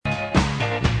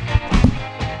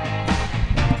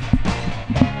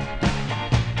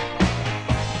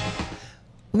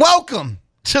Welcome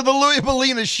to the Louie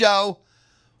Bellina Show,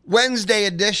 Wednesday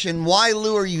edition. Why,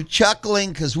 Lou, are you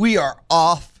chuckling? Because we are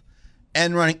off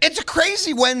and running. It's a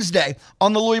crazy Wednesday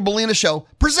on the Louie Bellina Show,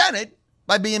 presented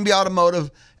by B&B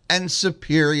Automotive and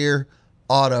Superior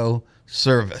Auto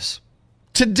Service.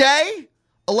 Today,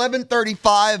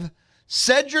 11:35,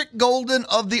 Cedric Golden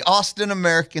of the Austin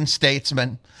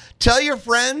American-Statesman. Tell your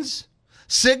friends,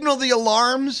 signal the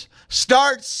alarms,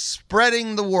 start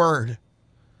spreading the word.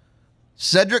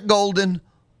 Cedric Golden,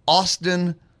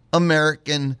 Austin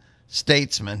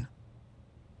American-Statesman.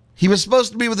 He was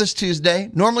supposed to be with us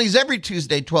Tuesday. Normally he's every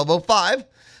Tuesday, 12:05.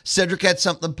 Cedric had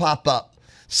something pop up.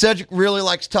 Cedric really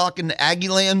likes talking to Aggie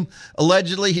Land.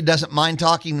 Allegedly, he doesn't mind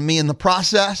talking to me in the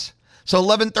process. So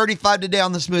 11:35 today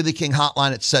on the Smoothie King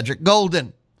Hotline, it's Cedric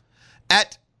Golden.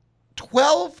 At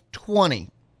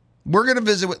 12:20, we're going to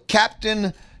visit with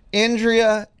Captain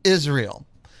Andrea Israel.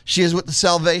 She is with the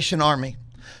Salvation Army.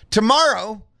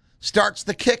 Tomorrow starts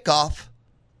the kickoff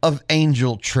of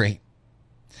Angel Tree.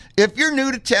 If you're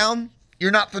new to town, you're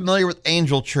not familiar with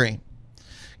Angel Tree.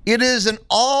 It is an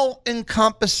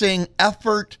all-encompassing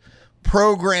effort,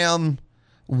 program,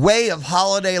 way of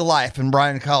holiday life in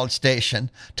Bryan College Station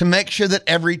to make sure that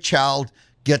every child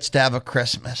gets to have a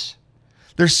Christmas.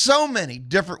 There's so many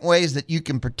different ways that you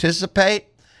can participate,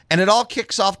 and it all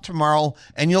kicks off tomorrow,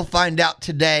 and you'll find out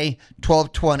today,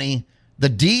 12:20, the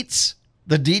deets,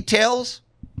 the details.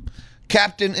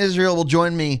 Captain Israel will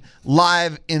join me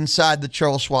live inside the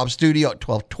Charles Schwab studio at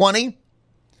 12:20.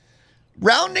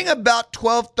 Rounding about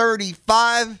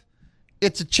 12:35,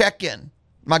 it's a check-in.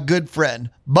 My good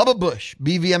friend, Bubba Bush,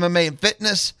 BV MMA and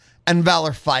Fitness, and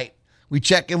Valor Fight. We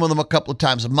check in with him a couple of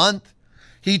times a month.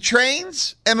 He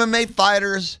trains MMA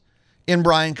fighters in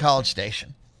Bryan College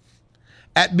Station.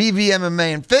 At BV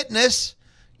MMA and Fitness,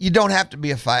 you don't have to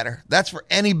be a fighter. That's for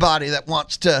anybody that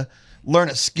wants to learn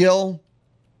a skill,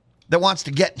 that wants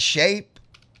to get in shape.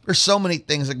 There's so many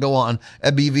things that go on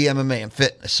at BV MMA and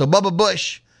Fitness. So Bubba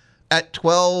Bush at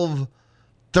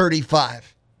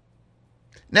 12:35.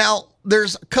 Now,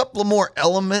 there's a couple of more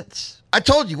elements. I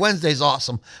told you Wednesday's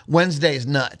awesome. Wednesday's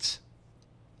nuts.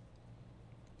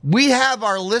 We have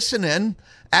our listen-in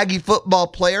Aggie football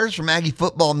players from Aggie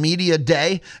Football Media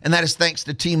Day, and that is thanks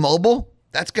to T-Mobile.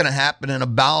 That's going to happen in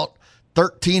about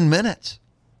 13 minutes.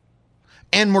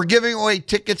 And we're giving away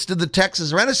tickets to the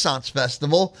Texas Renaissance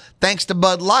Festival, thanks to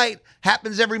Bud Light.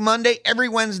 Happens every Monday, every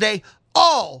Wednesday,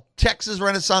 all Texas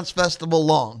Renaissance Festival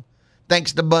long,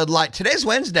 thanks to Bud Light. Today's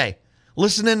Wednesday.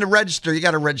 Listen in to register. You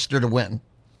got to register to win.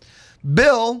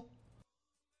 Bill,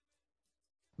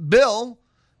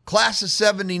 class of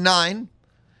 79,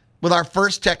 with our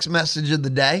first text message of the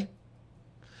day.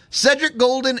 Cedric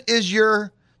Golden is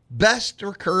your best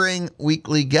recurring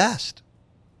weekly guest.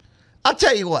 I'll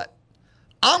tell you what.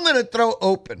 I'm going to throw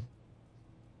open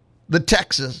the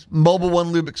Texas Mobile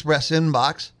One Lube Express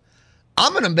inbox.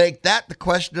 I'm going to make that the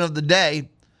question of the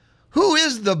day. Who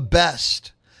is the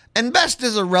best? And best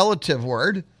is a relative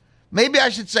word. Maybe I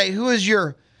should say, who is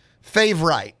your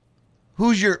favorite?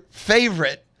 Who's your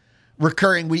favorite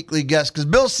recurring weekly guest? Because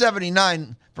Bill's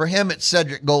 79, for him, it's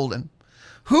Cedric Golden.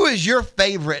 Who is your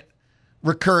favorite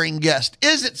recurring guest?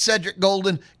 Is it Cedric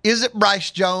Golden? Is it Bryce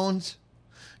Jones?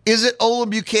 Is it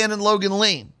Olin Buchanan, Logan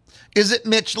Lee? Is it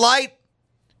Mitch Light?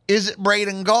 Is it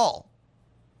Braden Gall?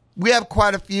 We have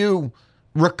quite a few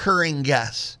recurring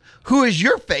guests. Who is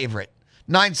your favorite?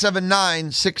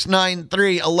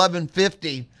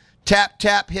 979-693-1150. Tap,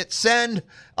 tap, hit send.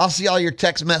 I'll see all your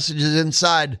text messages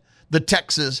inside the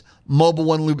Texas Mobile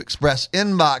One Lube Express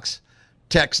inbox.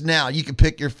 Text now. You can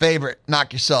pick your favorite.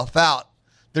 Knock yourself out.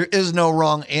 There is no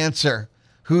wrong answer.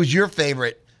 Who's your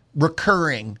favorite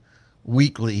recurring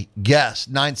weekly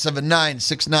guest?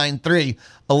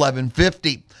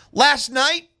 979-693-1150. Last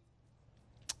night,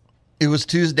 it was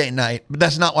Tuesday night, but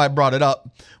that's not why I brought it up.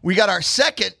 We got our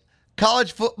second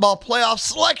college football playoff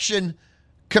selection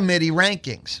committee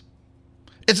rankings.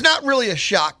 It's not really a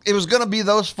shock. It was going to be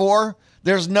those four.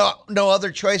 There's no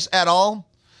other choice at all.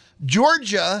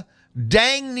 Georgia,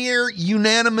 dang near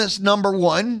unanimous number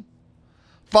one,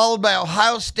 followed by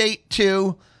Ohio State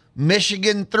 2,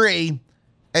 Michigan 3,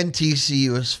 and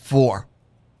TCU is 4.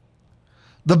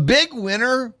 The big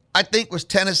winner, I think, was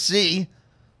Tennessee,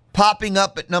 popping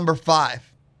up at number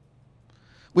 5.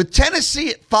 With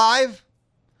Tennessee at 5,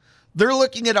 they're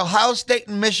looking at Ohio State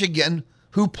and Michigan,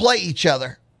 who play each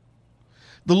other.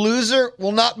 The loser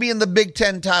will not be in the Big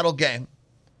Ten title game.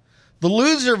 The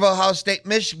loser of Ohio State,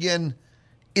 Michigan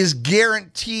is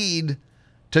guaranteed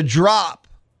to drop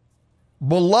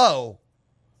below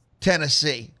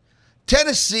Tennessee.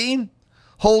 Tennessee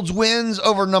holds wins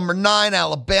over number 9,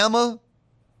 Alabama.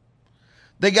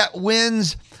 They got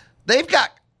wins. They've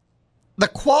got the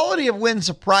quality of win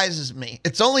surprises me.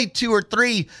 It's only 2 or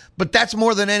 3, but that's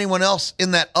more than anyone else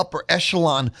in that upper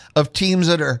echelon of teams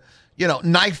that are,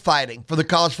 knife fighting for the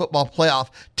college football playoff.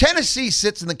 Tennessee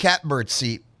sits in the catbird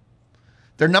seat.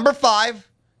 They're number 5,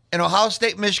 and Ohio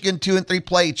State, Michigan, 2 and 3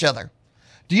 play each other.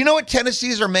 Do you know what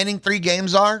Tennessee's remaining 3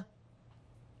 games are?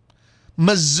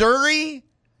 Missouri,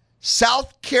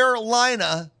 South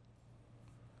Carolina,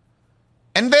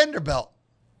 and Vanderbilt.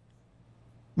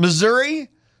 Missouri,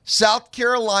 South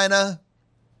Carolina,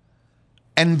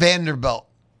 and Vanderbilt.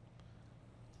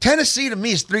 Tennessee, to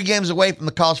me, is 3 games away from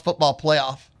the college football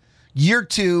playoff. Year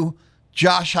 2,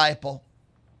 Josh Heupel.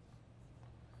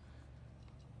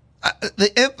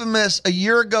 The infamous, a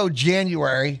year ago,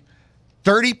 January,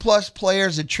 30-plus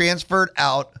players had transferred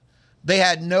out. They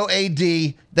had no AD.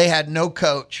 They had no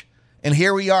coach. And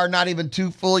here we are, not even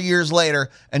 2 full years later,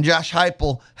 and Josh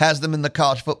Heupel has them in the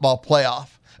college football playoff.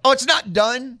 Oh, it's not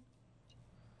done.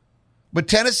 But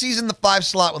Tennessee's in the 5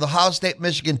 slot with Ohio State,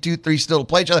 Michigan, 2-3 still to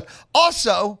play each other.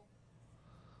 Also,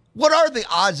 what are the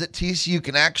odds that TCU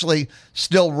can actually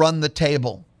still run the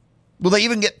table? Will they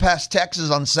even get past Texas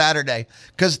on Saturday?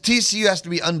 Because TCU has to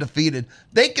be undefeated.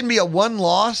 They can be a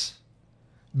 1-loss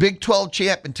Big 12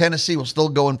 champ, and Tennessee will still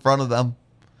go in front of them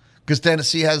because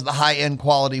Tennessee has the high-end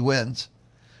quality wins.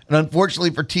 And unfortunately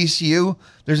for TCU,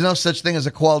 there's no such thing as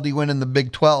a quality win in the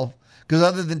Big 12 because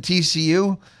other than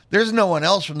TCU, there's no one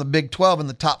else from the Big 12 in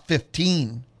the top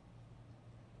 15.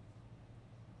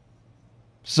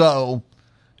 So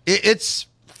it's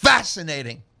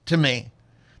fascinating to me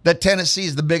that Tennessee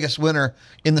is the biggest winner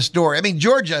in the story. I mean,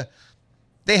 Georgia,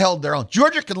 they held their own.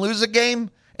 Georgia can lose a game,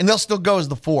 and they'll still go as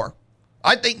the 4.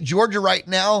 I think Georgia right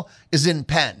now is in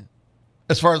pen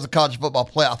as far as the college football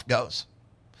playoff goes.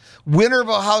 Winner of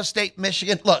Ohio State,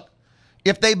 Michigan. Look,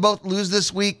 if they both lose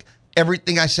this week,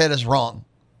 everything I said is wrong.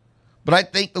 But I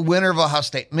think the winner of Ohio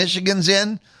State, Michigan's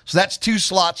in. So that's 2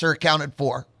 slots are accounted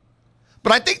for.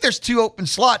 But I think there's 2 open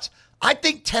slots. I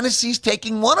think Tennessee's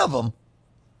taking one of them.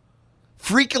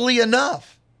 Freakily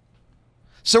enough.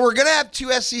 So we're going to have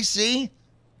 2 SEC.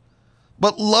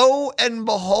 But lo and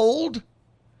behold,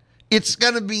 it's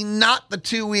going to be not the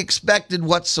 2 we expected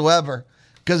whatsoever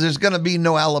because there's going to be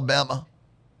no Alabama.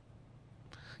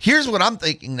 Here's what I'm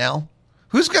thinking now.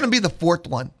 Who's going to be the 4th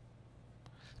one?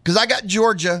 Because I got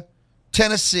Georgia,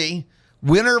 Tennessee,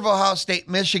 winner of Ohio State,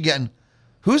 Michigan.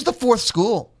 Who's the 4th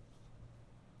school?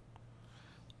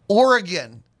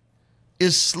 Oregon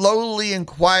is slowly and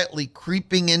quietly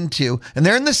creeping into, and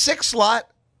they're in the 6th slot,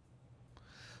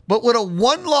 but would a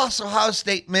 1-loss Ohio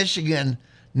State, Michigan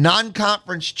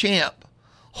non-conference champ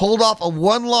hold off a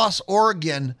 1-loss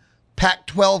Oregon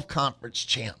Pac-12 conference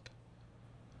champ?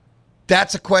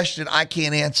 That's a question I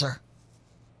can't answer.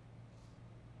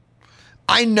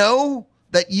 I know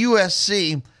that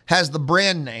USC has the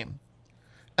brand name,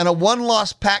 and a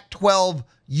 1-loss Pac-12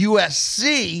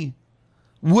 USC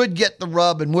would get the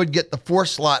rub and would get the 4th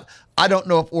slot. I don't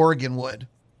know if Oregon would.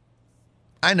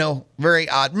 I know, very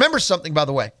odd. Remember something, by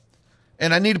the way,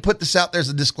 and I need to put this out there as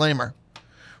a disclaimer.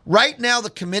 Right now, the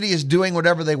committee is doing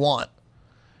whatever they want.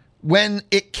 When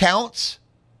it counts,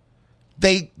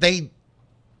 the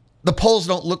polls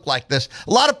don't look like this.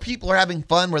 A lot of people are having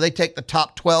fun where they take the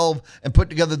top 12 and put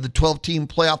together the 12-team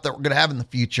playoff that we're going to have in the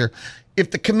future. If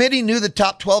the committee knew the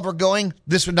top 12 are going,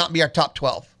 this would not be our top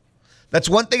 12. That's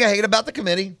one thing I hate about the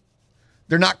committee.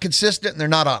 They're not consistent and they're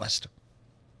not honest.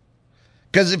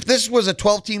 Because if this was a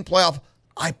 12-team playoff,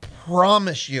 I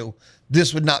promise you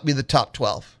this would not be the top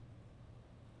 12.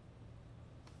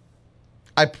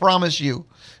 I promise you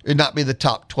it would not be the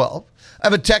top 12. I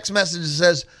have a text message that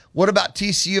says, what about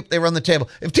TCU if they run the table?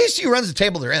 If TCU runs the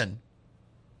table, they're in.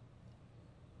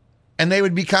 And they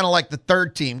would be kind of like the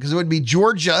 3rd team because it would be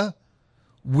Georgia,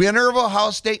 winner of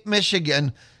Ohio State,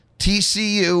 Michigan,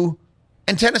 TCU,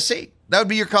 and Tennessee. That would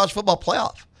be your college football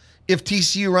playoff if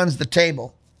TCU runs the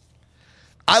table.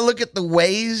 I look at the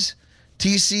ways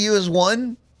TCU has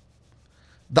won,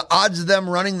 the odds of them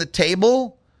running the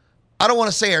table, I don't want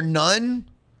to say are none,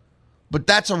 but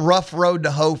that's a rough road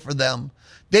to hoe for them.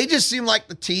 They just seem like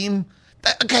the team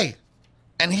that, okay,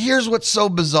 and here's what's so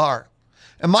bizarre.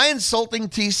 Am I insulting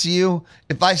TCU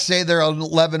if I say they're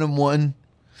 11-1?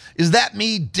 Is that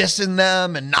me dissing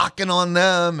them and knocking on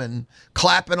them and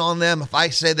clapping on them if I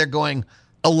say they're going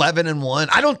 11-1?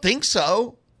 I don't think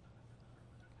so.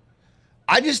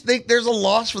 I just think there's a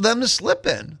loss for them to slip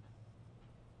in.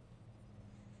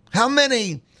 How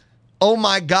many, oh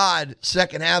my God,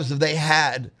 second halves have they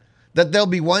had that there'll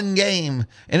be one game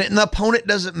and the opponent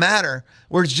doesn't matter,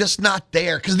 where it's just not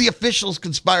there because the officials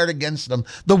conspired against them.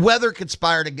 The weather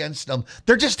conspired against them.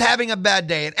 They're just having a bad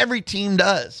day, and every team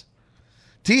does.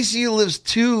 TCU lives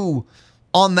too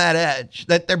on that edge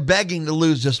that they're begging to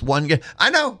lose just one game. I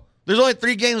know. There's only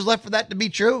 3 games left for that to be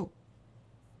true.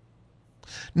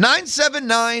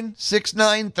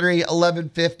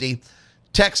 979-693-1150.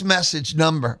 Text message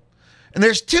number. And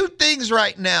there's two things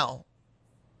right now.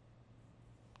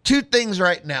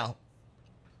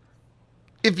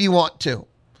 If you want to.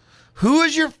 Who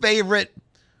is your favorite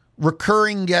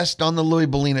recurring guest on the Louie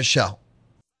Bellina Show?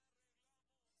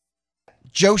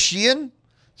 Joe Sheehan,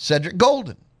 Cedric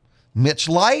Golden, Mitch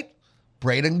Light,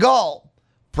 Braden Gall,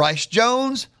 Bryce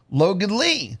Jones, Logan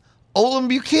Lee, Olin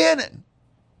Buchanan.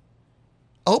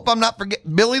 I hope I'm not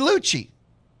forgetting Billy Lucci.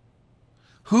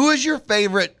 Who is your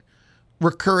favorite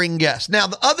recurring guest? Now,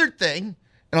 the other thing,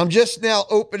 and I'm just now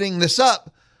opening this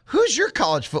up, who's your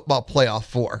college football playoff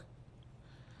for?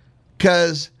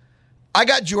 Because I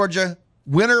got Georgia,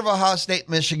 winner of Ohio State,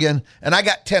 Michigan, and I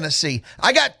got Tennessee.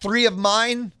 I got 3 of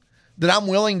mine that I'm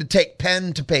willing to take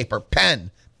pen to paper.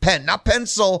 Pen, not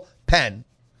pencil, pen.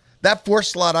 That 4th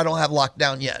slot I don't have locked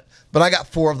down yet, but I got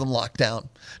 4 of them locked down.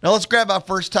 Now let's grab our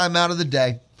first time out of the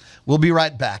day. We'll be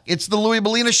right back. It's the Louie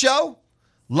Bellina Show,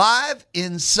 live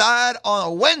inside on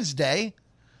a Wednesday,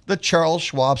 the Charles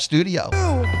Schwab Studio.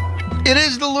 It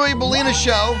is the Louie Bellina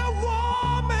Show.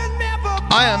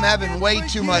 I am having way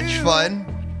too much fun.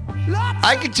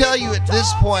 I can tell you at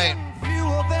this point,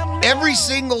 every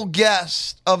single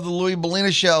guest of the Louie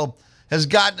Bellina Show has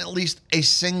gotten at least a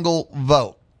single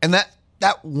vote. And that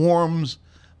warms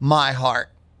my heart.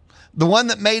 The one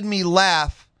that made me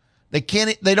laugh, they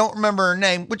don't remember her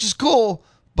name, which is cool,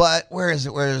 but where is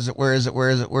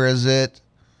it?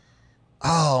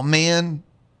 Oh, man.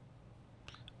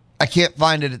 I can't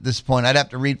find it at this point. I'd have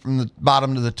to read from the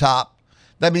bottom to the top.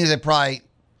 That means I probably...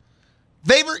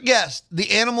 Favorite guest,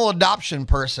 the animal adoption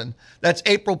person. That's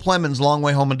April Plemons, Long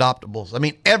Way Home Adoptables. I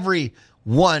mean, every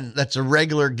one that's a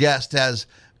regular guest has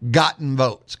gotten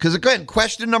votes. Because again,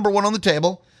 question number 1 on the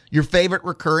table, your favorite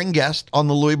recurring guest on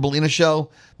the Louie Bellina Show,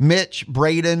 Mitch,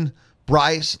 Braden,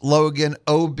 Bryce, Logan,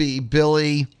 OB,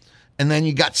 Billy, and then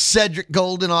you got Cedric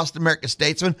Golden, Austin America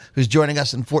Statesman, who's joining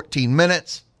us in 14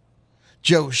 minutes.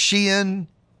 Joe Sheehan.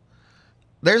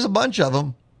 There's a bunch of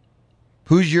them.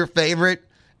 Who's your favorite?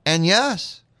 And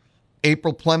yes,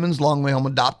 April Plemons, Long Way Home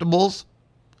Adoptables.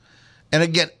 And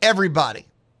again, everybody.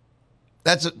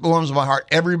 That's what warms my heart.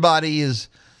 Everybody is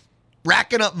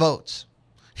racking up votes.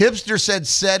 Hipster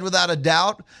said without a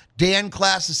doubt. Dan,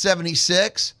 class of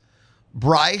 76.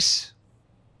 Bryce.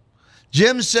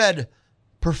 Jim said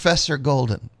Professor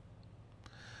Golden.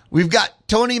 We've got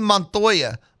Tony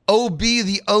Montoya, OB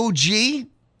the OG.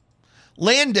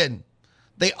 Landon.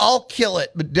 They all kill it,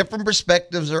 but different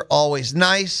perspectives are always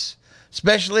nice,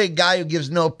 especially a guy who gives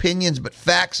no opinions but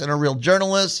facts and a real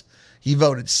journalist. He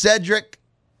voted Cedric.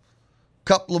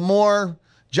 Couple of more.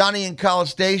 Johnny in College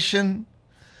Station.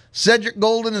 Cedric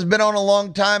Golden has been on a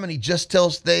long time, and he just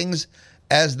tells things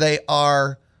as they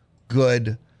are.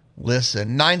 Good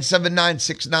listen.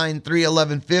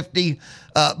 979-693-1150.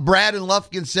 Brad in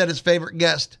Lufkin said his favorite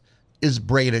guest is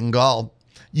Braden Gall.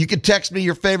 You can text me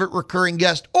your favorite recurring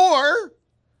guest, or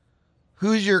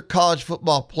who's your college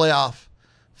football playoff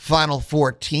Final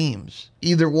Four teams?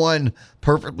 Either one,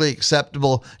 perfectly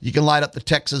acceptable. You can light up the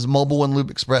Texas Mobile and Lube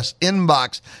Express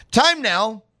inbox. Time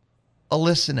now, a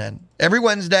listen in. Every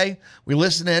Wednesday, we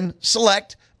listen in,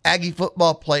 select Aggie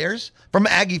football players from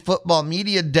Aggie Football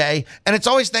Media Day. And it's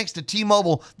always thanks to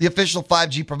T-Mobile, the official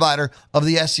 5G provider of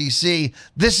the SEC.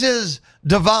 This is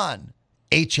Devon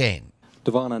A-Chain.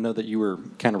 Devon, I know that you were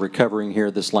kind of recovering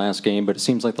here this last game, but it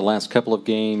seems like the last couple of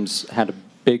games had a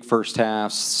big first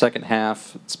half, second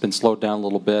half, it's been slowed down a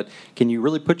little bit. Can you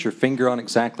really put your finger on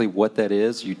exactly what that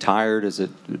is? Are you tired? Is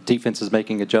it defense is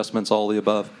making adjustments, all the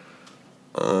above?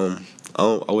 I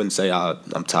wouldn't say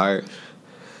I'm tired.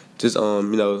 Just,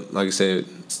 like I said,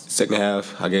 second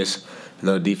half, I guess,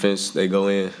 defense, they go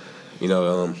in,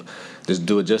 just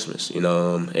do adjustments.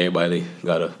 Everybody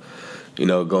got to,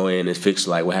 go in and fix,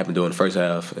 like, what happened during the first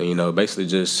half. And, basically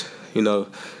just,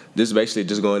 basically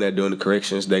just going there doing the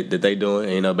corrections that they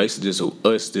doing. And, basically just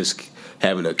us just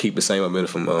having to keep the same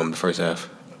momentum from the first half.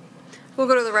 We'll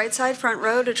go to the right side, front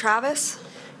row, to Travis.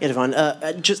 Yeah,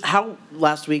 Devon, just how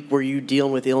last week were you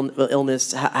dealing with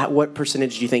illness? What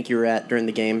percentage do you think you were at during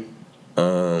the game?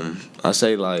 I was at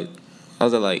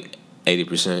 80%.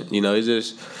 It's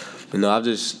just, You know, I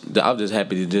was just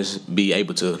happy to just be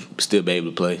able to still be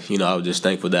able to play. You know, I was just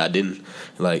thankful that I didn't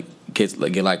get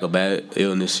a bad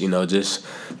illness. You know, just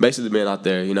basically being out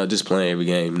there. You know, just playing every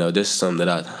game. You know, this is something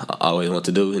that I always want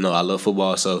to do. You know, I love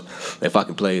football, so if I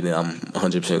can play, then I'm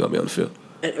 100% gonna be on the field.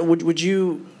 And would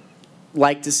you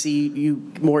like to see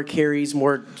you more carries,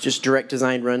 more just direct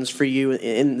design runs for you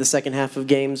in the second half of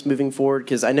games moving forward?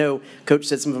 Because I know Coach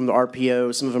said some of them are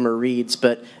RPO, some of them are reads,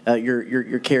 but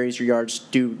your carries, your yards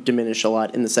do diminish a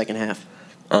lot in the second half.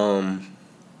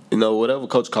 You know, whatever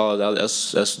Coach calls,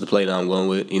 that's the play that I'm going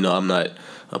with. You know, I'm not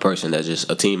a person that's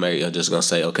just a teammate or just gonna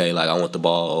say, okay, like I want the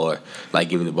ball or like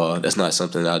give me the ball. That's not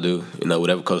something that I do. You know,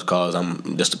 whatever Coach calls,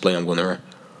 that's the play I'm going to run.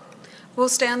 We'll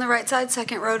stay on the right side,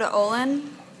 second row to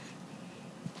Olin.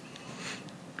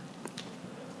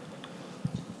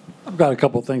 I've got a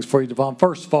couple of things for you, Devon.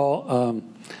 First of all,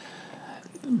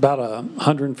 about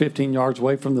 115 yards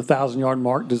away from the 1,000-yard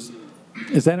mark. Is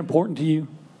that important to you?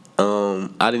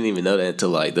 I didn't even know that until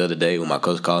like the other day when my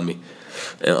coach called me.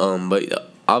 And,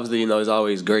 but obviously, you know, it's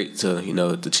always great to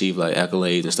to achieve like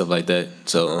accolades and stuff like that.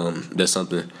 So that's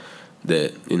something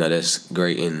that that's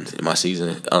great in my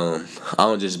season. I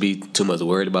don't just be too much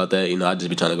worried about that. You know, I just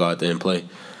be trying to go out there and play.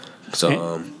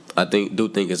 So I think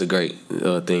it's a great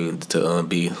thing to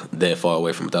be that far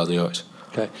away from 1,000 yards.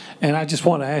 Okay, and I just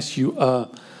want to ask you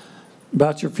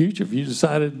about your future. Have you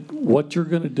decided what you're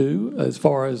going to do as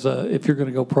far as if you're going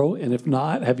to go pro, and if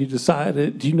not, have you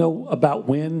decided? Do you know about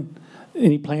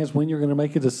any plans when you're going to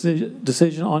make a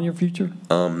decision on your future?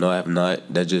 No, I have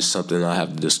not. That's just something I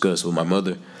have to discuss with my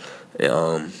mother.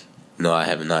 No, I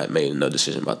have not made no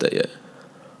decision about that yet.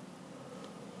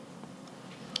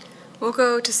 We'll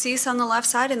go to Cease on the left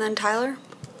side, and then Tyler.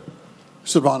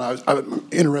 So, Ron, I'm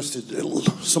interested.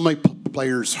 So many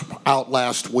players out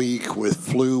last week with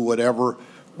flu, whatever.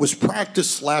 Was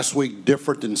practice last week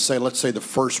different than, let's say, the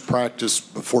first practice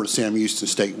before the Sam Houston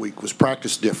State week? Was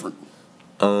practice different?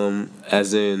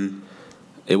 As in,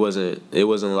 it wasn't a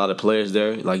lot of players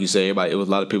there. Like you said, it was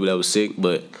a lot of people that was sick,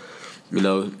 but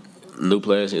new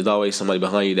players, there's always somebody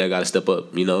behind you that got to step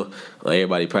up.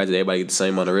 Everybody practice, everybody get the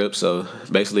same amount of reps. So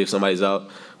basically, if somebody's out,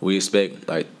 we expect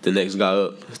like the next guy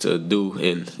up to do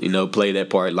and play that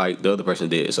part like the other person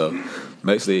did. So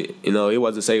basically, it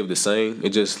wasn't say it was the same. It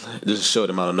just a short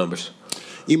amount of numbers.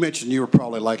 You mentioned you were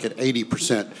probably like at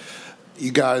 80%.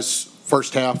 You guys,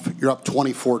 first half, you're up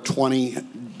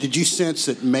 24-20. Did you sense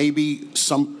that maybe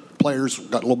some players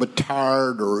got a little bit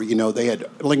tired, or they had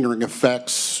lingering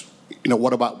effects?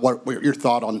 What your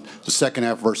thought on the second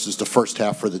half versus the first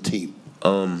half for the team?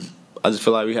 I just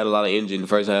feel like we had a lot of energy in the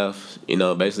first half.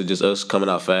 Basically just us coming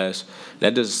out fast.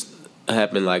 That just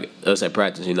happened like us at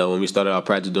practice. When we started our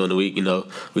practice during the week,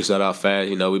 we started out fast.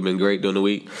 We've been great during the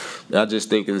week. And I just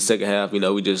think in the second half,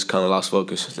 we just kind of lost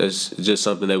focus. That's just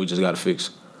something that we just got to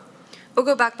fix. We'll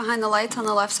go back behind the lights on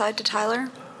the left side to Tyler.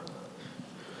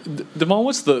 Devon,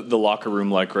 what's the locker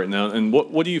room like right now, and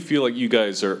what do you feel like you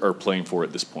guys are playing for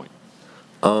at this point?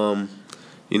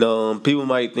 People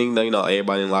might think that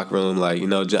everybody in the locker room, I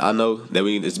know that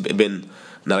it's been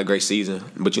not a great season,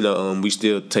 but we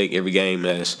still take every game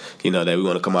as that we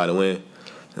want to come out and win.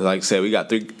 Like I said, we got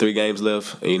three games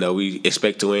left. We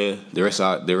expect to win the rest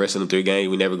of the 3 games.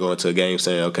 We never go into a game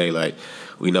saying, okay,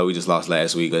 we know we just lost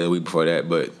last week and the week before that,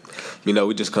 but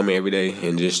we just come in every day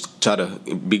and just try to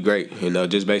be great.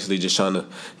 Just basically just trying to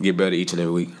get better each and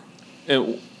every week.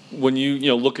 And when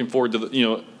you looking forward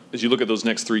to as you look at those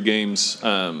next 3 games,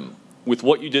 with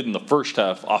what you did in the first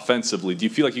half offensively, do you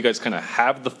feel like you guys kind of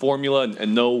have the formula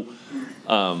and know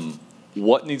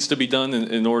what needs to be done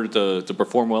in order to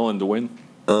perform well and to win?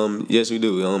 Yes, we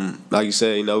do. Like you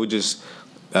said, we just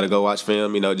got to go watch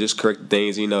film. Just correct the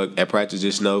things. At practice,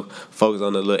 just focus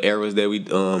on the little errors that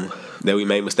we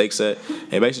made mistakes at,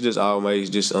 and basically just always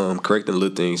just correcting the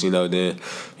little things. Then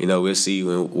we'll see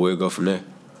when we'll go from there.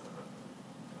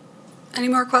 Any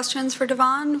more questions for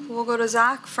Devon? We'll go to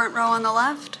Zach, front row on the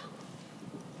left.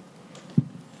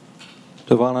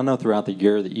 Devon, I know throughout the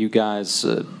year that you guys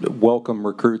welcome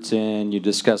recruits in, you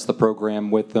discuss the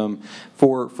program with them.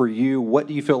 For you, what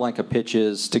do you feel like a pitch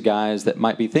is to guys that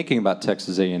might be thinking about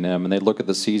Texas A&M and they look at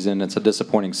the season, it's a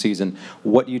disappointing season.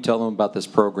 What do you tell them about this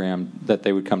program that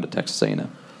they would come to Texas A&M?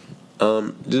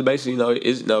 Just basically,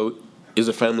 is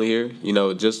a family here.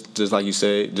 Just like you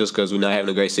said, just because we're not having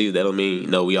a great season, that don't mean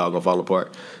we all gonna fall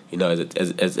apart. As a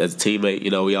teammate,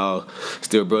 we all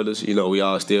still brothers. We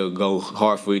all still go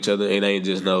hard for each other. It ain't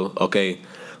just okay,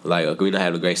 we're not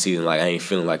having a great season. I ain't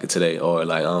feeling like it today, or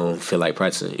I don't feel like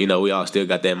practicing. We all still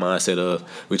got that mindset of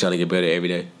we're trying to get better every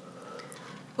day.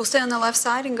 We'll stay on the left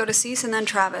side and go to Cease and then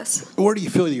Travis. Where do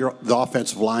you feel the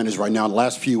offensive line is right now? In the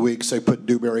last few weeks, they put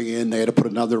Dewberry in. They had to put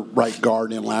another right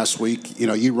guard in last week. You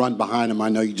know, you run behind them. I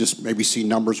know you just maybe see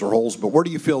numbers or holes, but where do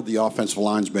you feel the offensive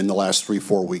line's been the last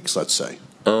 3-4 weeks, let's say?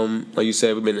 Like you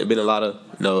said, we've been a lot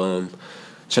of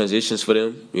transitions for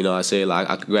them. You know, I say like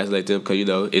I congratulate them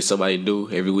because it's somebody new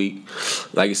every week.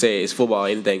 Like you said, it's football;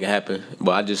 anything can happen.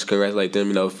 But I just congratulate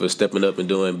them, for stepping up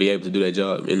and be able to do their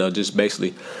job. Just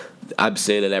basically, I've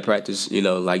seen in that practice.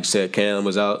 Like you said, Cam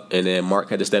was out, and then Mark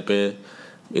had to step in.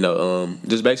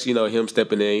 Just basically, him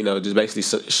stepping in. Just basically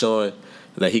showing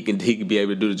that he can be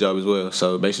able to do the job as well.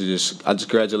 So basically, I just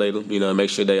congratulate them. And make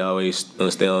sure they always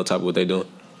stay on top of what they're doing.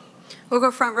 We'll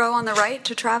go front row on the right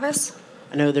to Travis.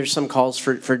 I know there's some calls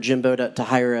for Jimbo to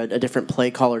hire a different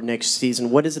play caller next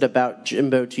season. What is it about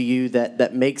Jimbo to you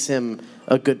that makes him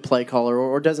a good play caller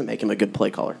or doesn't make him a good play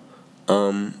caller?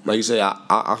 Like you said,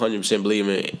 I 100% believe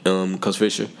in Coach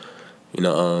Fisher.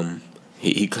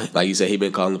 He like you said, he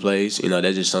been calling the plays.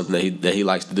 That's just something that he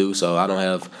likes to do. So I don't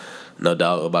have no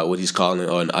doubt about what he's calling,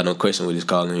 or I don't question what he's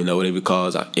calling. Whatever he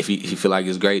calls, if he feel like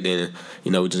it's great, then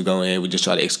we just go in, we just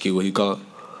try to execute what he called.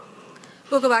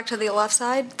 We'll go back to the left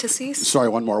side to Cease. Sorry,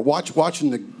 one more.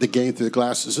 Watching the game through the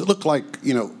glasses, it looked like,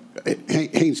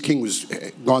 Haynes King was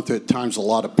going through at times a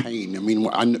lot of pain. I mean,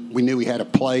 we knew he had to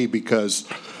play because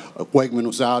Wegman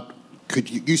was out. Could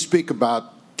you speak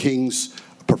about King's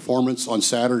performance on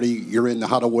Saturday? You're in the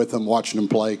huddle with him, watching him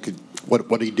play.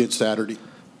 What he did Saturday?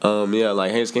 Yeah,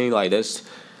 like Haynes King, like that's,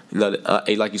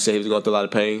 like you said, he was going through a lot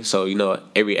of pain. So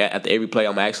after every play,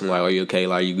 I'm asking like, "Are you okay?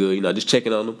 Like, are you good?" Just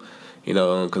checking on him.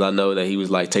 Because I know that he was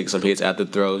like taking some hits after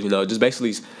throws. Just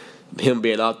basically him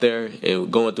being out there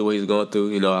and going through what he's going through.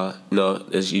 He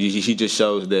just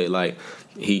shows that like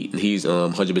he's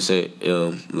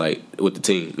 100% like with the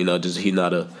team. Just he's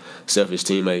not a selfish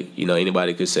teammate.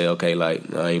 Anybody could say, okay,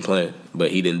 like I ain't playing, but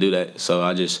he didn't do that. So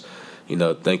I just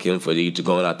thank him for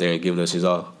going out there and giving us his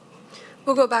all.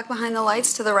 We'll go back behind the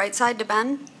lights to the right side to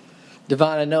Ben.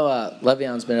 Devon, I know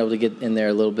Le'Veon's been able to get in there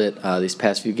a little bit these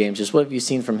past few games. Just what have you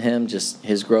seen from him, just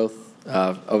his growth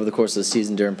over the course of the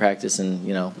season during practice and,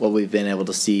 what we've been able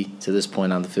to see to this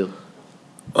point on the field?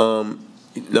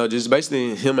 Just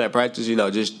basically him at practice,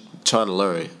 just trying to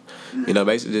learn.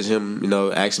 Basically just him,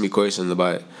 asking me questions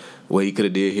about what he could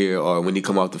have did here or when he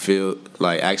come off the field,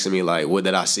 like asking me, like, what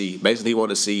did I see? Basically he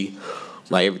wanted to see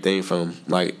like everything from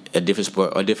like a different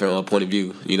sport, a different point of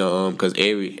view, because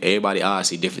everybody eyes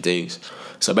see different things.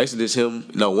 So basically, just him,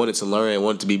 wanted to learn and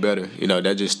wanted to be better.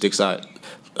 That just sticks out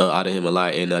of him a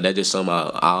lot, and that's just something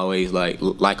I always like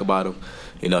about him.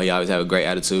 He always have a great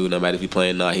attitude. No matter if he's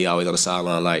playing or not, he always on the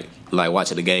sideline, like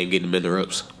watching the game, getting him in the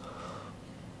ropes.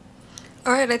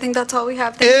 All right, I think that's all we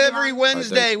have. Thank you, Every Devon.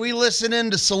 Wednesday, we listen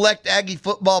in to select Aggie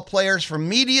football players from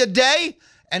Media Day.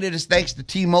 And it is thanks to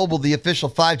T-Mobile, the official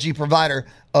 5G provider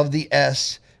of the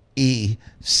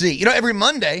SEC. Every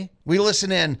Monday, we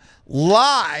listen in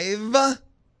live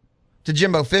to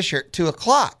Jimbo Fisher at 2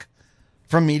 o'clock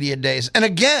from Media Days. And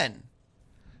again,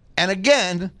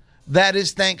 that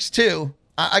is thanks to,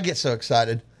 I get so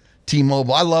excited,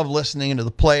 T-Mobile. I love listening into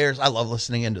the players. I love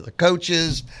listening into the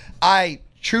coaches. I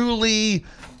truly,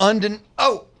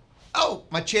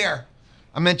 my chair.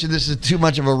 I mentioned this is too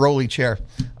much of a rolly chair.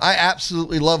 I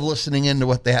absolutely love listening into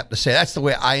what they have to say. That's the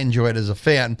way I enjoy it as a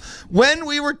fan. When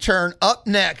we return, up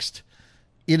next,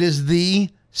 it is the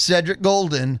Cedric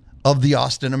Golden of the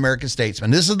Austin American-Statesman.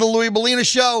 This is the Louie Bellina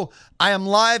Show. I am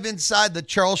live inside the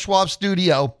Charles Schwab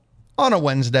studio on a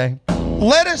Wednesday.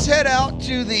 Let us head out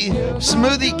to the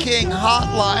Smoothie King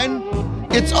hotline.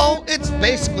 It's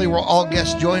basically where all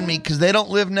guests join me because they don't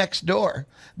live next door.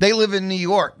 They live in New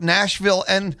York, Nashville,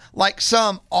 and like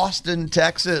some, Austin,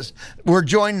 Texas. We're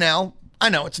joined now. I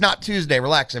know it's not Tuesday.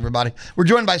 Relax, everybody. We're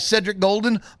joined by Cedric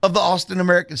Golden of the Austin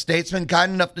American-Statesman,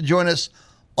 kind enough to join us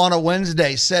on a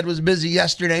Wednesday. Ced was busy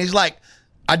yesterday. He's like,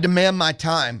 I demand my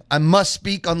time. I must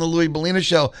speak on the Louie Bellina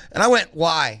Show. And I went,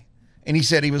 why? And he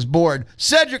said he was bored.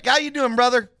 Cedric, how you doing,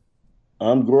 brother?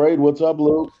 I'm great. What's up,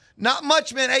 Luke? Not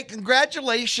much, man. Hey,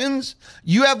 congratulations.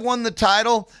 You have won the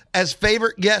title as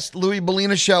favorite guest Louie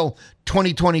Bellina Show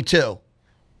 2022.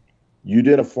 You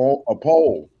did a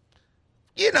poll.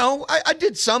 I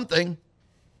did something.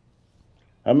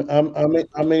 How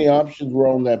many options were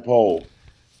on that poll?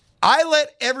 I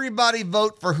let everybody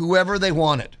vote for whoever they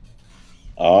wanted.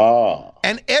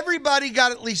 And everybody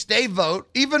got at least a vote,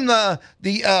 even the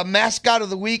mascot of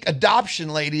the week, adoption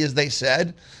lady, as they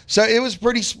said. So it was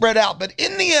pretty spread out. But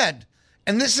in the end,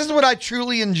 and this is what I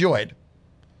truly enjoyed,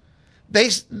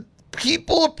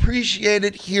 people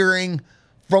appreciated hearing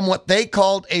from what they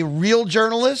called a real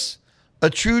journalist, a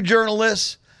true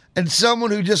journalist, and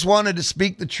someone who just wanted to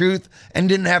speak the truth and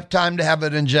didn't have time to have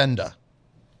an agenda.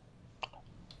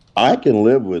 I can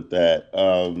live with that.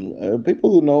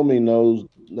 People who know me know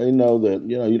that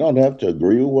you don't have to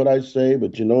agree with what I say,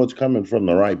 but it's coming from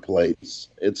the right place.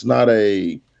 It's not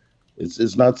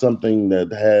something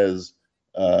that has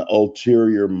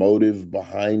ulterior motive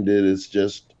behind it.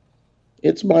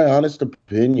 It's my honest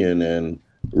opinion, and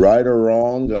right or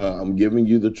wrong, I'm giving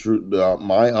you the true,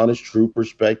 my honest, true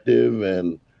perspective,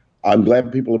 and I'm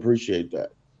glad people appreciate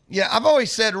that. Yeah, I've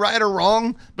always said right or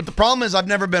wrong, but the problem is I've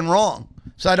never been wrong.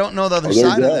 So I don't know the other Oh, there you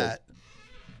side of go. that.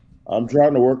 I'm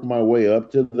trying to work my way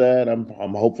up to that. I'm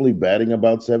hopefully batting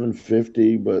about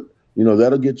 750, but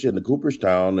that'll get you into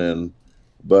Cooperstown,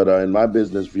 but in my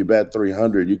business, if you bat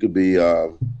 300, you could be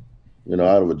out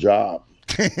of a job.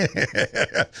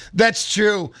 That's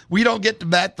true. We don't get to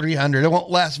bat 300. It won't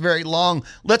last very long.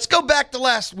 Let's go back to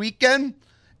last weekend,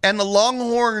 and the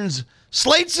Longhorns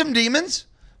slayed some demons.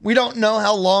 We don't know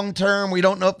how long term. We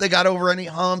don't know if they got over any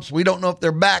humps. We don't know if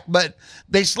they're back, but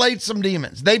they slayed some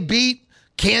demons. They beat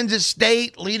Kansas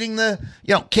State, leading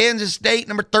Kansas State,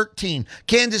 number 13.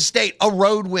 Kansas State, a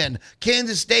road win.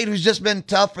 Kansas State, who's just been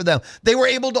tough for them. They were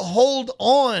able to hold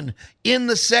on in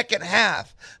the second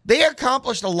half. They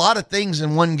accomplished a lot of things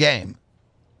in one game.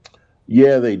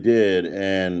 Yeah, they did.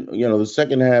 And, the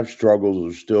second half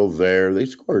struggles are still there. They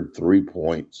scored 3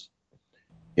 points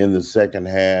in the second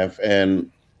half. And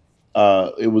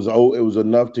it was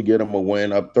enough to get them a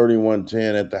win, up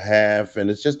 31-10 at the half.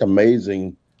 And it's just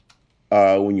amazing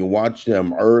when you watch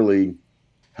them early,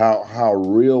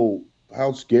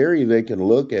 how scary they can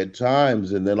look at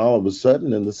times, and then all of a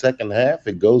sudden in the second half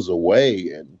it goes away.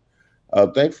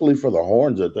 And thankfully for the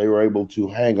Horns that they were able to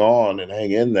hang on and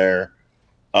hang in there,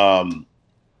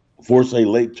 force a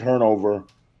late turnover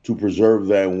to preserve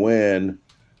that win.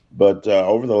 But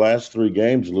over the last 3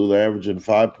 games, Lou, they're averaging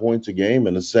 5 points a game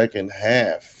in the second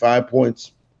half. 5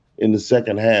 points in the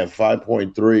second half,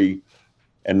 5.3.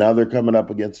 And now they're coming up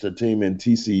against a team in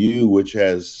TCU, which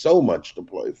has so much to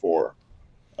play for.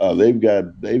 They've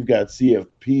got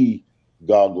CFP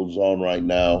goggles on right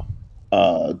now.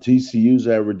 TCU's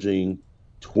averaging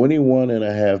 21 and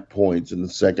a half points in the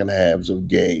second halves of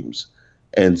games.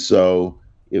 And so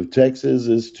if Texas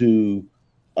is to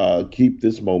keep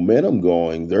this momentum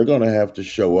going, they're going to have to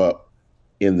show up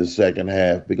in the second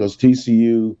half, because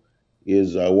TCU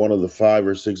is one of the 5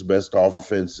 or 6 best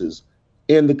offenses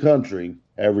in the country,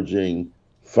 averaging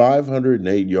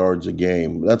 508 yards a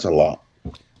game. That's a lot.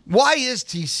 Why is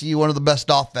TCU one of the best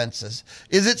offenses?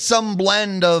 Is it some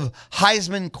blend of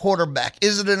Heisman quarterback?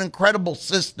 Is it an incredible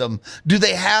system? Do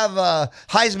they have a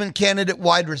Heisman candidate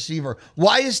wide receiver?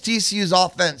 Why is TCU's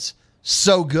offense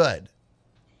so good?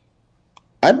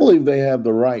 I believe they have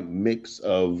the right mix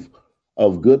of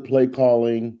good play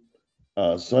calling.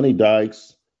 Sonny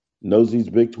Dykes knows these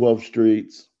Big 12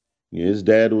 streets. His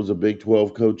dad was a Big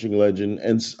 12 coaching legend,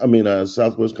 and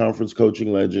Southwest Conference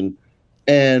coaching legend,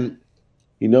 and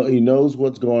he knows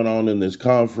what's going on in this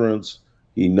conference.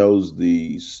 He knows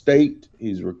the state.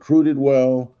 He's recruited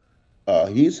well.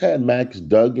 He's had Max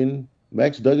Duggan.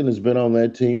 Max Duggan has been on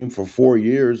that team for 4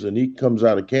 years, and he comes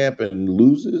out of camp and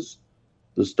loses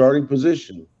the starting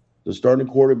position, the starting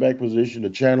quarterback position to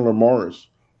Chandler Morris,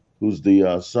 who's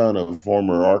the son of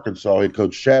former Arkansas head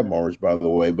coach Chad Morris, by the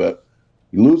way. But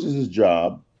he loses his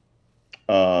job.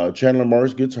 Chandler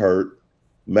Morris gets hurt.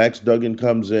 Max Duggan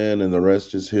comes in, and the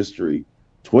rest is history.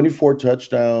 24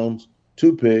 touchdowns,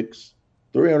 2 picks,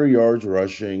 300 yards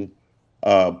rushing,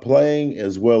 playing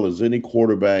as well as any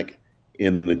quarterback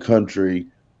in the country.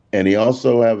 And he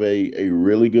also have a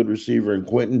really good receiver in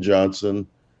Quentin Johnson,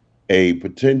 a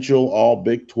potential all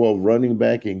Big 12 running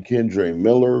back in Kendre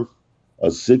Miller, a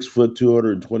 6',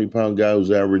 220-pound guy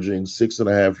who's averaging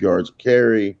 6.5 yards a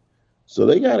carry. So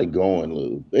they got it going,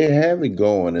 Lou. They have it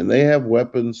going, and they have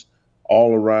weapons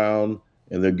all around,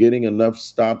 and they're getting enough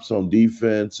stops on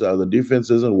defense. The defense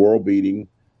isn't world-beating,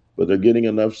 but they're getting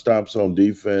enough stops on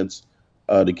defense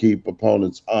to keep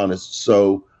opponents honest.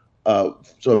 So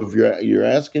if you're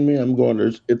asking me, I'm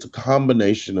going, it's a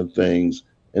combination of things,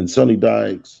 and Sonny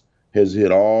Dykes has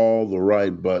hit all the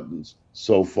right buttons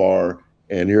so far,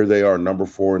 and here they are, number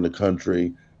 4 in the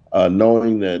country,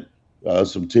 knowing that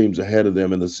some teams ahead of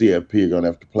them in the CFP are going to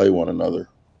have to play one another.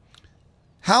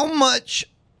 How much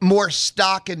more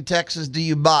stock in Texas do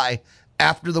you buy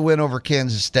after the win over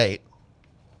Kansas State?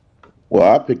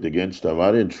 Well, I picked against them.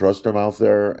 I didn't trust them out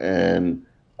there, and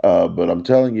but I'm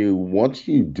telling you, once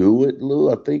you do it,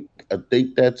 Lou, I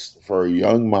think that's for a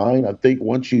young mind. I think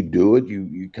once you do it,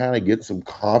 you kind of get some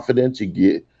confidence.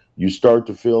 You start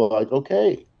to feel like,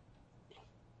 okay,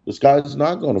 the sky's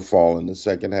not going to fall in the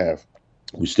second half.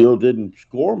 We still didn't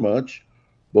score much,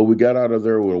 but we got out of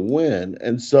there with a win.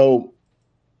 And so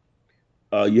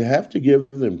you have to give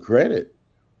them credit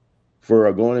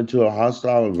for going into a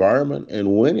hostile environment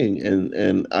and winning.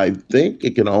 And I think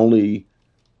it can only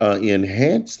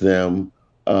enhance them,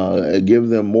 give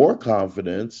them more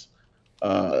confidence.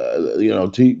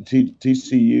 TCU,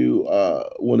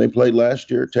 when they played last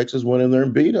year, Texas went in there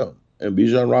and beat them, and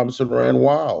Bijan Robinson ran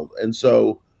wild. And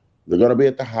so they're going to be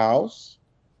at the house,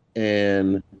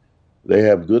 and they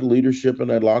have good leadership in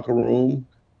that locker room.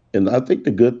 And I think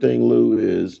the good thing, Lou,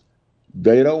 is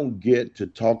they don't get to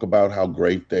talk about how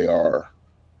great they are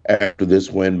after this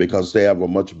win because they have a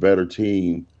much better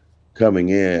team coming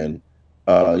in.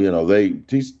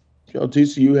 TCU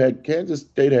had Kansas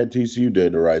State had TCU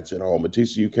dead to rights at home, but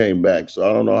TCU came back. So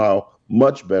I don't know how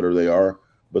much better they are,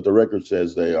 but the record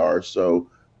says they are. So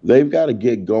they've got to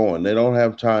get going. They don't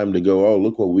have time to go, oh,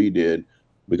 look what we did,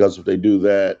 because if they do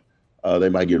that, they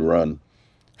might get run.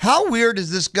 How weird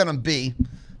is this going to be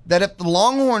that if the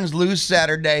Longhorns lose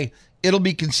Saturday, it'll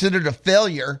be considered a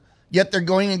failure, yet they're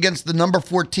going against the number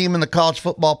 4 team in the college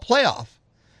football playoff?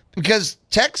 Because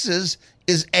Texas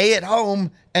is A, at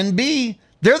home, and B,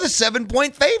 they're the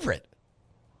 7-point favorite.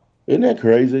 Isn't that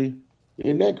crazy?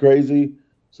 Isn't that crazy?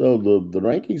 So the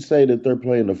rankings say that they're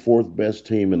playing the 4th best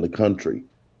team in the country.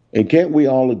 And can't we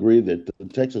all agree that the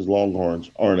Texas Longhorns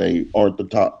aren't a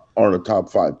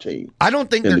top 5 team? I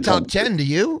don't think they're top 10. Do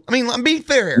you? I mean, I'm being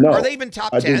fair here. No, Are they even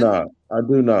top 10? I do not. I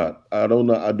do not. I don't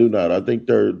know. I do not. I think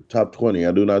they're top 20.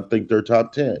 I do not think they're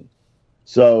top 10.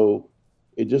 So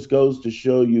it just goes to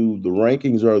show you the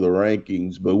rankings are the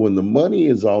rankings. But when the money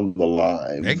is on the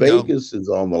line, Vegas is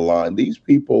on the line. These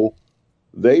people,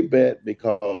 they bet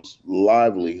because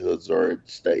livelihoods are at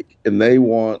stake, and they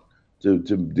want to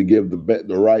give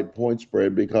the right point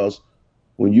spread, because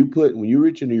when you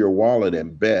reach into your wallet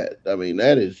and bet, I mean,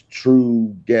 that is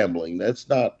true gambling. That's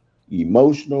not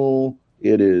emotional.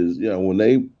 It is,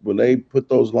 when they put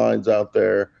those lines out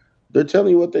there, they're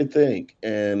telling you what they think,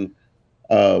 and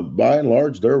by and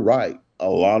large, they're right a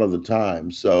lot of the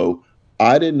time. So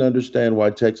I didn't understand why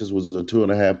Texas was a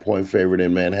 2.5-point favorite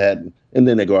in Manhattan, and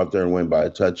then they go out there and win by a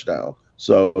touchdown.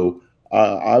 So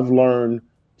I've learned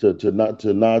to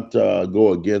not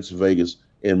go against Vegas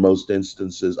in most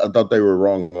instances. I thought they were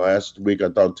wrong last week. I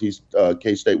thought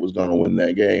K-State was going to win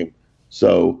that game.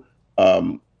 So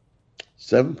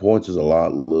 7 points is a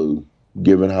lot, Lou,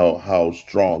 given how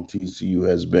strong TCU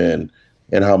has been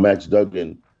and how Max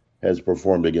Duggan has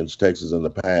performed against Texas in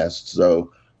the past.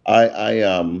 So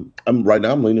I'm right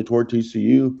now I'm leaning toward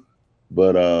TCU,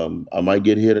 but I might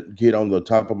get hit on the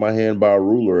top of my hand by a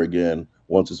ruler again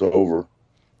once it's over.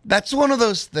 That's one of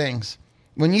those things.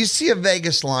 When you see a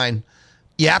Vegas line,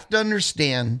 you have to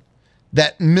understand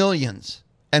that millions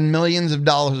and millions of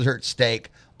dollars are at stake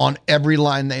on every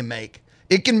line they make.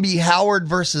 It can be Howard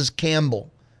versus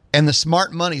Campbell, and the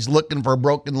smart money's looking for a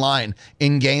broken line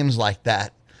in games like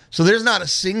that. So there's not a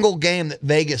single game that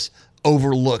Vegas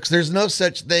overlooks. There's no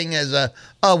such thing as a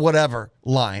whatever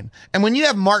line. And when you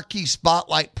have marquee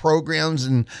spotlight programs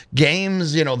and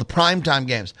games, the primetime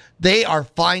games, they are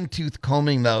fine-tooth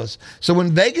combing those. So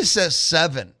when Vegas says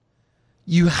 7,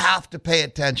 you have to pay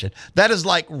attention. That is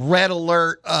like red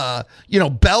alert,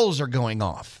 bells are going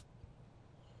off.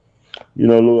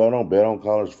 Lou, I don't bet on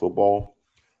college football,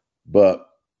 but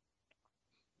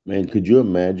man, could you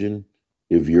imagine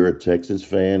if you're a Texas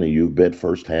fan and you've bet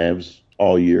first halves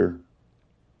all year?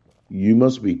 You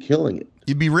must be killing it.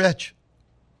 You'd be rich.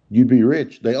 You'd be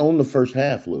rich. They own the first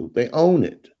half, Lou. They own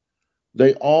it.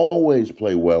 They always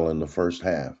play well in the first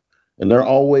half, and they're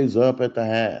always up at the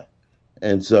half.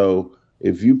 And so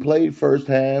if you played first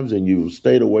halves and you've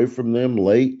stayed away from them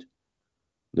late,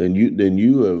 then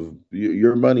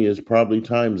your money is probably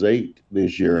times 8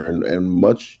 this year, and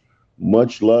much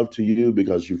love to you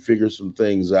because you figured some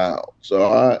things out.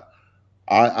 So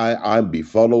I'm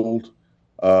befuddled.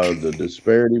 The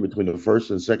disparity between the first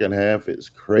and second half is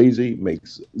crazy.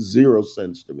 Makes zero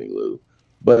sense to me, Lou.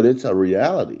 But it's a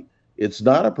reality. It's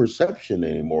not a perception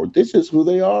anymore. This is who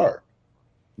they are.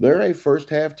 They're a first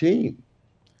half team.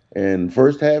 And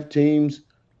first half teams,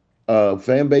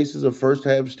 fan bases of first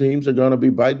half teams are going to be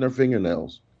biting their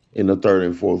fingernails in the third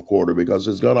and fourth quarter because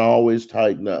it's going to always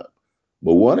tighten up.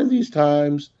 But one of these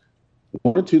times,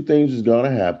 one or two things is going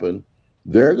to happen.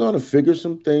 They're going to figure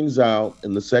some things out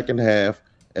in the second half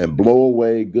and blow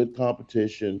away good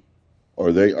competition,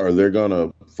 or they're going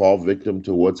to fall victim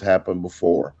to what's happened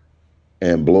before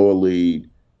and blow a lead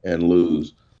and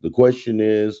lose. The question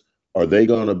is, are they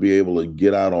going to be able to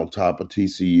get out on top of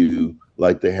TCU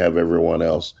like they have everyone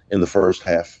else in the first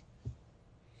half?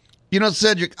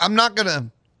 Cedric, I'm not going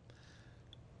to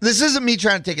this isn't me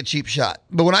trying to take a cheap shot,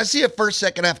 but when I see a first,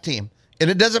 second half team, and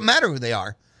it doesn't matter who they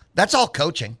are, that's all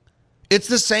coaching. It's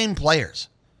the same players,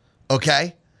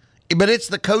 okay? But it's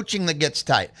the coaching that gets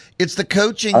tight. It's the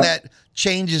coaching that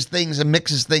changes things and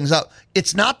mixes things up.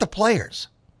 It's not the players.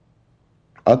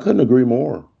 I couldn't agree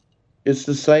more. It's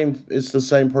the same. It's the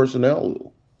same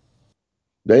personnel.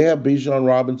 They have Bijan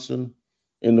Robinson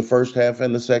in the first half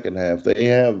and the second half. They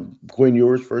have Quinn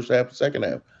Ewers first half, second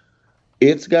half.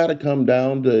 It's got to come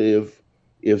down to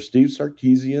if Steve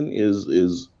Sarkisian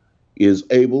is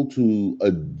able to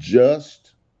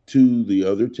adjust to the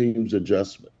other team's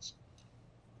adjustments.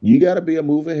 You got to be a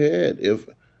move ahead. If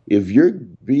you're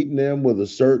beating them with a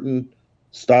certain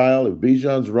style, if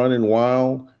Bijan's running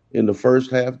wild in the first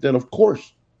half, then of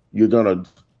course you're going to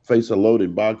face a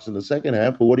loaded box in the second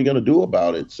half. But what are you going to do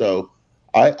about it? So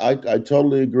I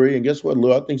totally agree. And guess what,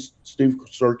 Lou? I think Steve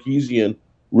Sarkisian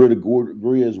would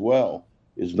agree as well.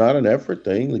 It's not an effort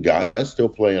thing. The guy's still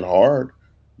playing hard,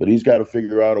 but he's got to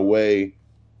figure out a way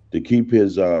to keep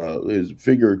his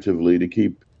figuratively to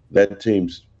keep that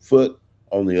team's foot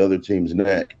on the other team's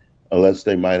neck, unless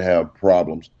they might have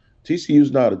problems.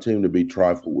 TCU's not a team to be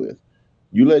trifled with.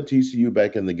 You let TCU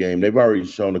back in the game. They've already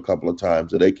shown a couple of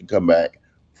times that they can come back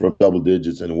from double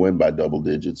digits and win by double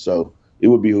digits. So it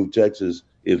would behoove Texas,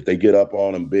 if they get up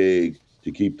on them big,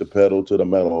 to keep the pedal to the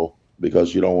metal,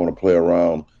 because you don't want to play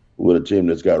around with a team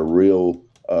that's got real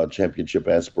championship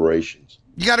aspirations.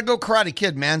 You got to go Karate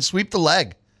Kid, man. Sweep the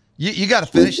leg. You got to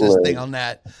finish this thing on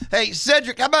that. Hey,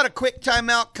 Cedric, how about a quick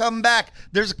timeout? Come back.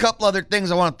 There's a couple other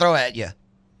things I want to throw at you.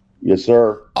 Yes,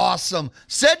 sir. Awesome.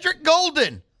 Cedric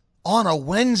Golden on a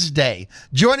Wednesday,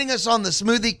 joining us on the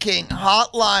Smoothie King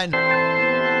hotline.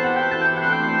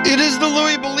 It is the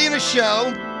Louie Bellina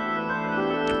Show,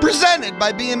 presented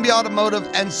by B&B Automotive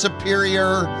and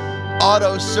Superior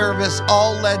Auto Service,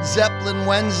 all Led Zeppelin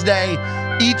Wednesday,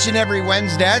 each and every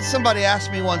Wednesday. I had somebody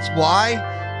ask me once why,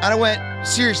 and I went,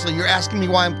 seriously, you're asking me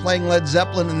why I'm playing Led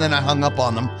Zeppelin? And then I hung up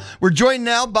on them. We're joined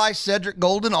now by Cedric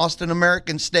Golden, Austin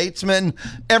American statesman,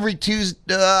 every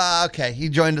Tuesday. Okay, he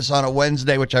joined us on a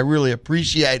Wednesday, which I really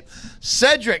appreciate.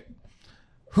 Cedric,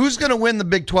 who's going to win the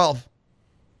Big 12?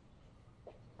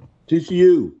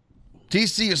 TCU.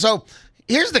 TCU. So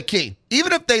here's the key.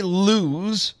 Even if they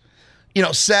lose,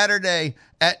 Saturday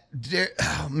at,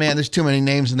 oh man, there's too many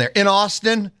names in there, in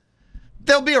Austin,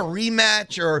 there'll be a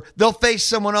rematch or they'll face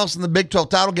someone else in the Big 12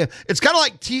 title game. It's kind of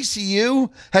like TCU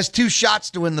has two shots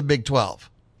to win the Big 12.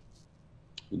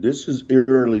 This is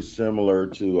eerily similar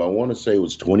to, I want to say it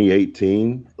was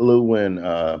 2018, Lou, when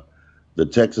the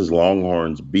Texas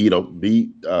Longhorns beat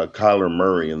Kyler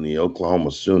Murray in the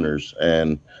Oklahoma Sooners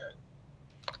and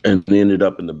ended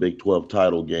up in the Big 12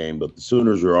 title game. But the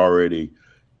Sooners are already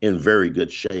in very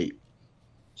good shape.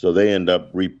 So they end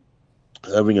up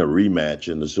having a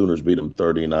rematch, and the Sooners beat them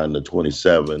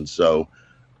 39-27. So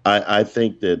I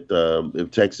think that if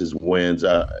Texas wins,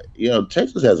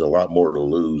 Texas has a lot more to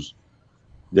lose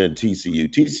than TCU.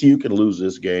 TCU can lose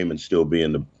this game and still be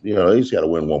in the, they just got to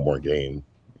win one more game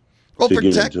to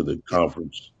get into the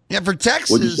conference. Yeah, for Texas.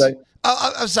 What'd you say?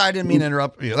 I'm sorry, I didn't mean to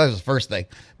interrupt you. That was the first thing.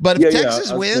 But if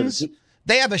Texas wins,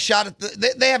 they have a shot at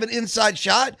they have an inside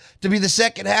shot to be the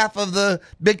second half of the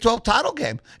Big 12 title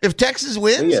game. If Texas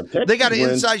wins, they got an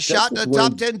inside shot at a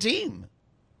top 10 team.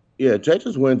 Yeah,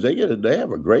 Texas wins, they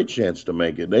have a great chance to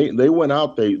make it. They went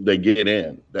out, they get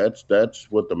in. That's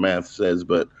what the math says.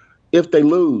 But if they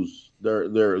lose, they're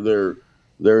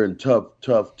in tough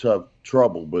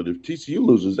trouble. But if TCU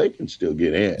loses, they can still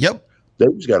get in. Yep. They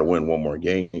just got to win one more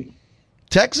game.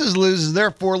 Texas loses, their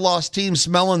 4-loss team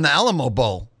smelling the Alamo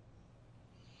Bowl.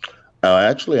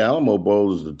 Actually, Alamo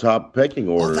Bowl is the top pecking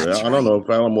order. I don't know if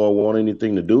Alamo will want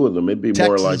anything to do with them. It'd be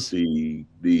more like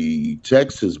the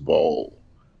Texas Bowl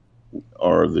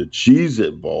or the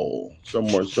Cheez-It Bowl,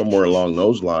 somewhere along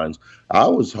those lines. I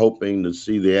was hoping to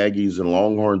see the Aggies and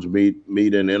Longhorns meet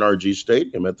in NRG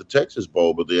Stadium at the Texas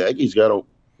Bowl, but the Aggies got to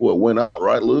win out,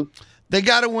 right, Lou? They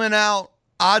got to win out.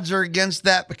 Odds are against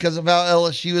that because of how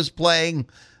LSU is playing.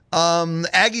 The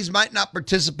Aggies might not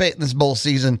participate in this bowl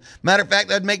season. Matter of fact,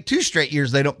 that'd make 2 straight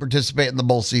years they don't participate in the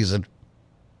bowl season.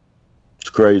 It's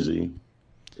crazy.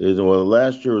 Well,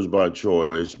 last year was by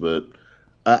choice, but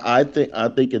I think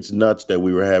it's nuts that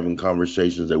we were having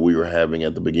conversations that we were having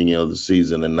at the beginning of the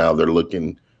season, and now they're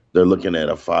looking at a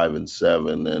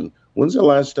 5-7. And when's the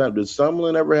last time? Did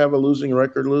Sumlin ever have a losing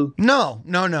record, Lou? No,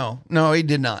 he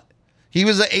did not. He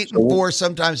was an 8-4,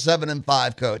 sometimes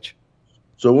 7-5 coach.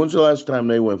 So when's the last time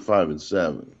they went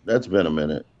 5-7? That's been a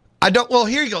minute. Well,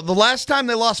 here you go. The last time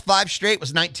they lost 5 straight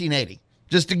was 1980,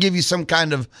 just to give you some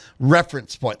kind of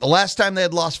reference point. The last time they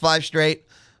had lost 5 straight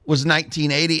was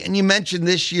 1980. And you mentioned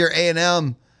this year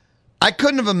A&M. I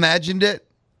couldn't have imagined it.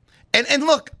 And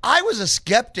look, I was a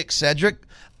skeptic, Cedric.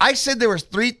 I said there were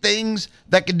 3 things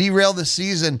that could derail the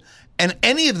season, and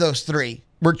any of those 3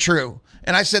 were true.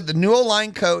 And I said the new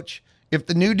O-line coach, if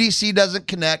the new DC doesn't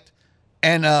connect,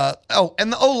 and the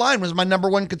O-line was my number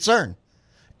one concern.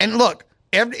 And look,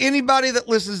 anybody that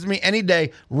listens to me any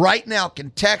day right now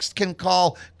can text, can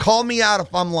call me out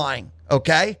if I'm lying,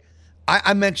 okay?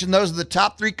 I mentioned those are the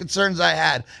top 3 concerns I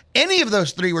had. Any of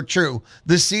those 3 were true,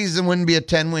 this season wouldn't be a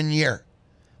 10-win year.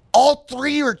 All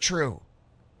 3 are true.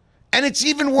 And it's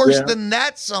even worse than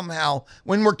that somehow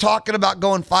when we're talking about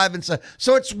going 5-7.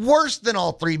 So it's worse than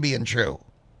all 3 being true.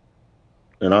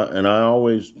 And I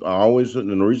always, and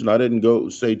the reason I didn't go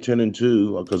say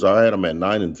 10-2 because I had them at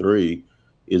 9-3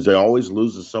 is they always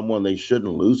lose to someone they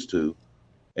shouldn't lose to.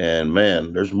 And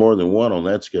man, there's more than one on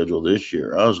that schedule this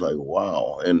year. I was like,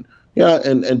 wow. And yeah,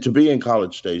 and to be in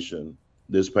College Station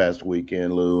this past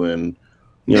weekend, Lou, and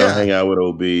hang out with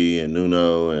OB and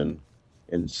Nuno and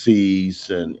Cease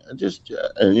and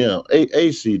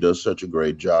AC does such a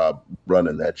great job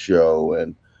running that show,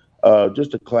 and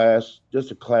just a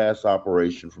class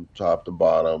operation from top to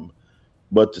bottom.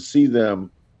 But to see them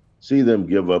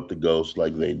give up the ghost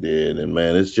like they did, and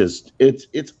man,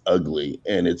 it's ugly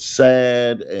and it's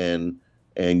sad,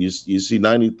 and you see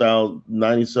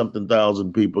 90-something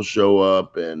thousand people show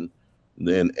up, and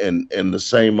the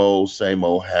same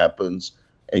old happens,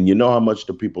 and you know how much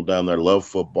the people down there love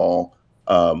football.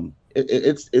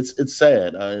 It's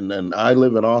sad, and I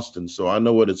live in Austin, so I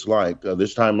know what it's like.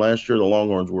 This time last year, the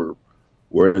Longhorns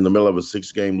were in the middle of a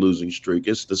 6-game losing streak.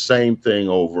 It's the same thing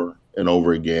over and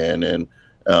over again, and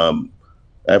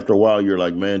after a while, you're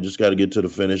like, man, just got to get to the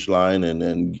finish line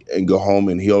and go home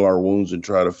and heal our wounds and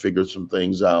try to figure some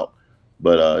things out.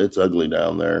 But it's ugly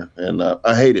down there, and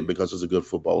I hate it because it's a good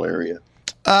football area.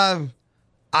 I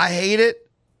hate it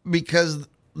because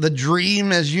the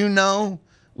dream, as you know,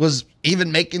 was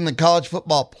even making the college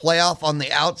football playoff on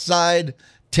the outside.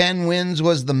 10 wins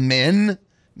was the men,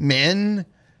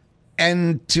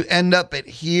 and to end up at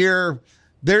here,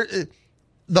 the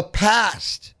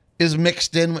past is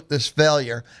mixed in with this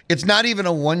failure. It's not even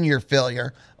a 1-year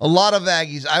failure. A lot of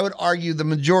Aggies, I would argue the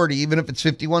majority, even if it's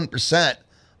 51%,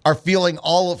 are feeling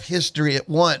all of history at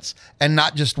once and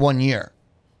not just 1 year.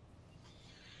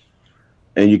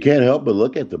 And you can't help but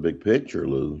look at the big picture,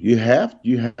 Lou. You have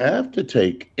to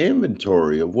take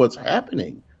inventory of what's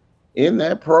happening in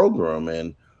that program.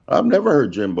 And I've never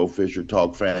heard Jimbo Fisher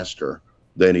talk faster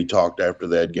than he talked after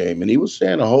that game. And he was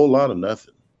saying a whole lot of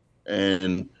nothing.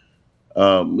 And,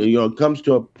 it comes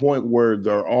to a point where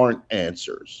there aren't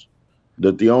answers,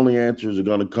 that the only answers are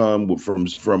going to come from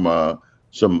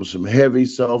some heavy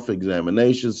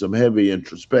self-examination, some heavy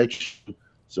introspection,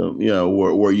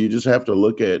 where you just have to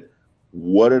look at,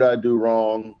 what did I do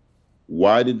wrong?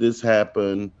 Why did this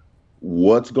happen?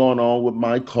 What's going on with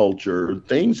my culture?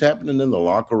 Things happening in the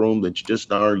locker room that you just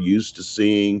aren't used to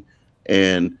seeing.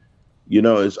 And,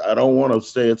 I don't want to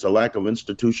say it's a lack of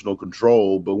institutional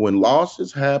control, but when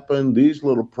losses happen, these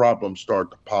little problems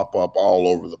start to pop up all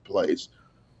over the place.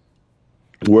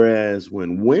 Whereas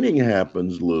when winning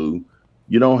happens, Lou,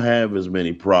 you don't have as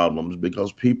many problems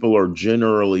because people are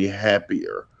generally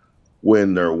happier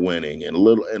when they're winning, and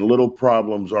little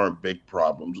problems aren't big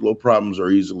problems. Little problems are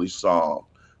easily solved.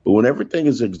 But when everything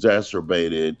is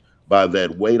exacerbated by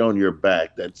that weight on your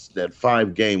back, that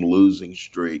 5-game losing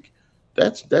streak,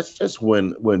 that's just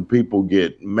when people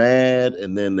get mad,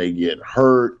 and then they get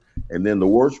hurt, and then the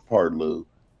worst part, Lou,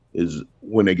 is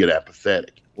when they get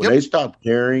apathetic. When they stop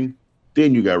caring,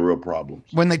 then you got real problems.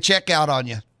 When they check out on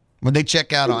you. When they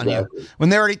check out on you, when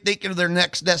they're already thinking of their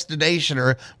next destination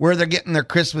or where they're getting their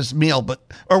Christmas meal,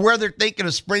 or where they're thinking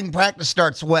of spring practice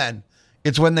starts when.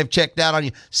 It's when they've checked out on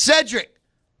you. Cedric,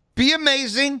 be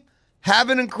amazing. Have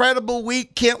an incredible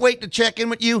week. Can't wait to check in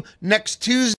with you next Tuesday.